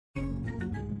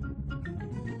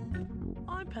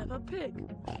Peppa Pig.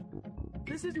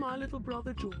 This is my little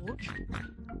brother George.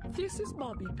 This is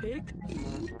Mummy Pig.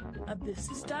 And this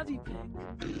is Daddy Pig.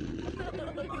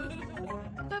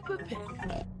 Peppa Pig.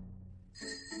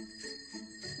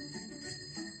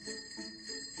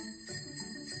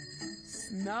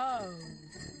 Snow.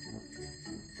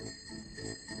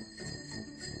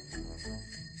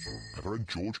 Peppa and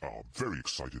George are very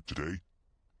excited today.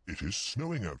 It is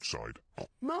snowing outside.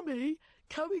 Mummy,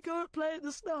 can we go and play in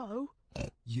the snow?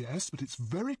 Yes, but it's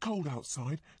very cold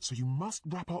outside, so you must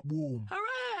wrap up warm.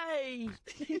 Hooray!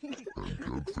 And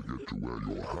don't forget to wear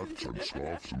your hats and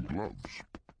scarves and gloves.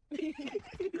 It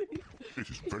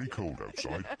is very cold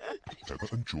outside. Peppa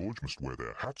and George must wear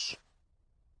their hats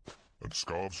and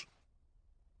scarves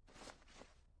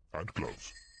and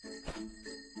gloves.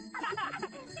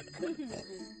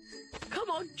 Come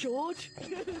on, George.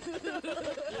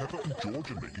 Peppa and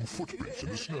George are making footprints in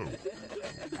the snow.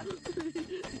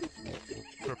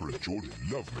 Peppa and George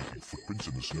love making footprints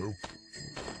in the snow.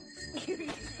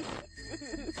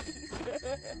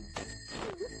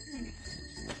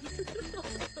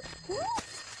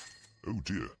 Oh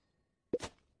dear.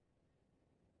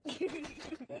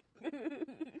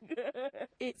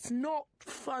 It's not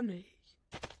funny.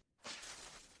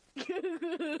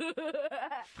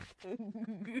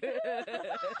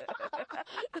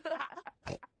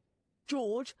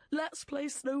 George, let's play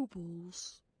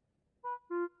snowballs.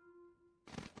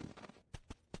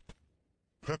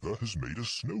 Peppa has made a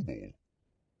snowball.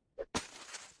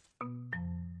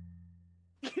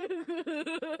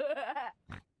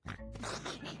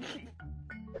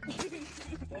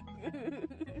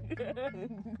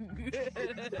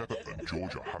 Peppa and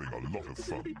George are having a lot of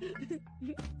fun.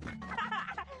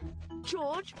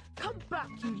 George, come back,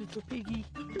 you little piggy.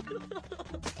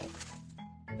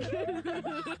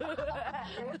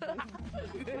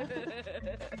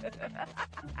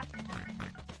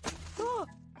 Oh.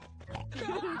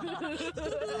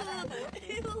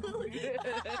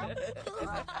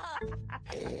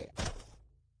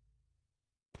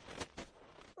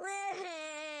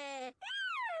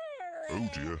 Oh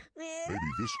dear, maybe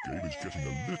this game is getting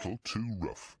a little too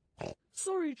rough.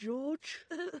 Sorry, George.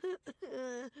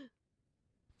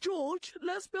 George,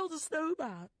 let's build a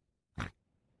snowman.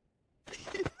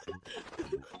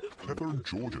 Peppa and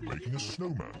George are making a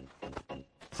snowman.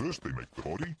 First they make the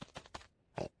body.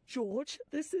 George,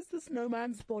 this is the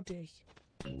snowman's body.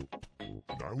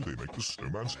 Now they make the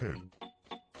snowman's head.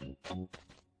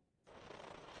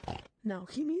 Now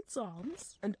he needs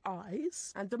arms and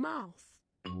eyes and a mouth.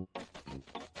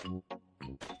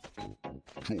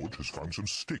 George has found some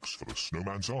sticks for the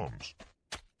snowman's arms.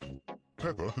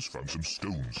 Peppa has found some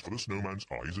stones for the snowman's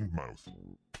eyes and mouth.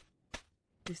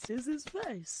 This is his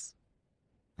face.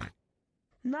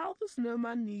 Now the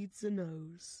snowman needs a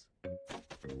nose.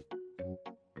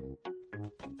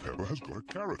 Peppa has got a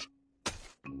carrot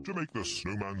to make the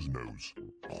snowman's nose.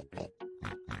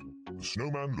 The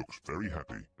snowman looks very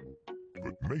happy,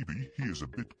 but maybe he is a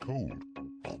bit cold.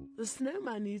 The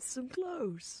snowman needs some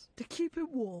clothes to keep him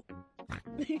warm.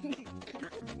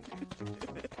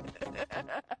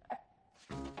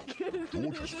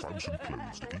 George has found some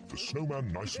clothes to keep the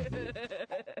snowman nice and warm.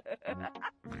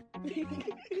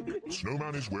 The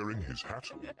snowman is wearing his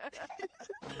hat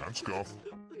and scarf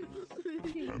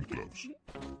and gloves.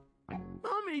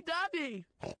 Mummy, Daddy,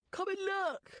 come and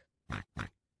look.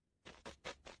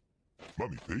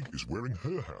 Mummy Pig is wearing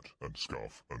her hat and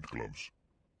scarf and gloves.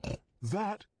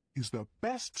 That is the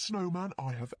best snowman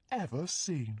I have ever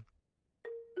seen.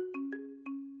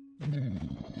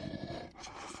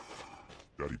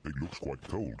 Daddy Pig looks quite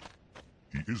cold.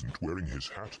 He isn't wearing his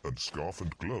hat and scarf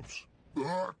and gloves.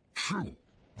 Achoo!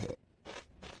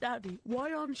 Daddy,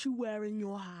 why aren't you wearing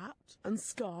your hat and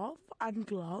scarf and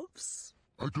gloves?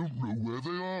 I don't know where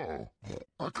they are.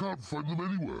 I can't find them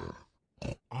anywhere.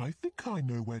 I think I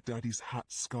know where Daddy's hat,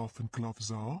 scarf and gloves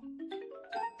are.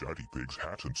 Daddy Pig's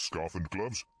hat and scarf and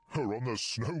gloves are on the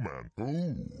snowman.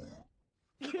 Oh.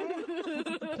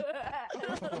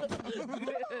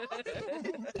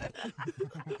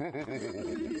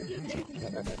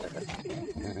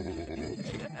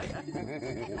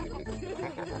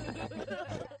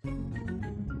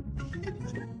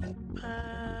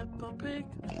 Peppa Pig.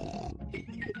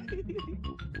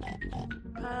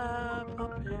 Peppa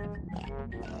Pig.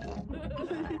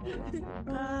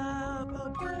 Peppa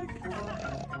Pig.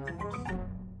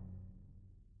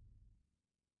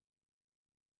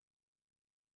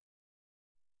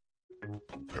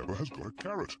 Peppa has got a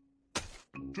carrot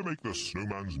to make the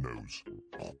snowman's nose.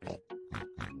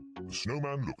 The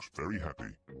snowman looks very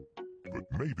happy, but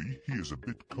maybe he is a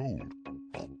bit cold.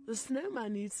 The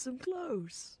snowman needs some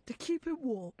clothes to keep him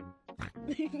warm.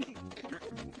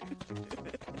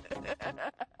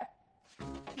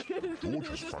 George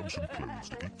has found some clothes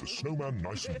to keep the snowman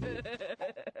nice and warm.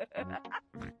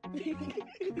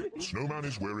 Snowman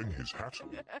is wearing his hat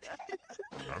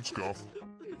and scarf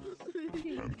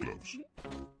and gloves.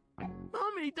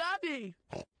 Mummy, Daddy,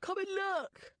 come and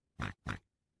look.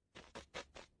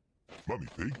 Mummy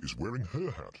Pig is wearing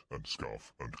her hat and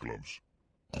scarf and gloves.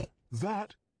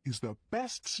 That is the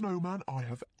best snowman I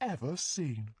have ever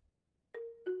seen.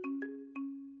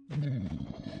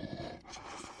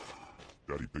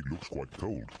 Daddy Pig looks quite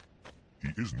cold. He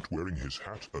isn't wearing his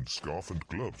hat and scarf and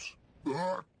gloves.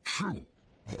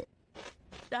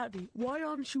 Daddy, why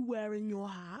aren't you wearing your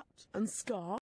hat and scarf?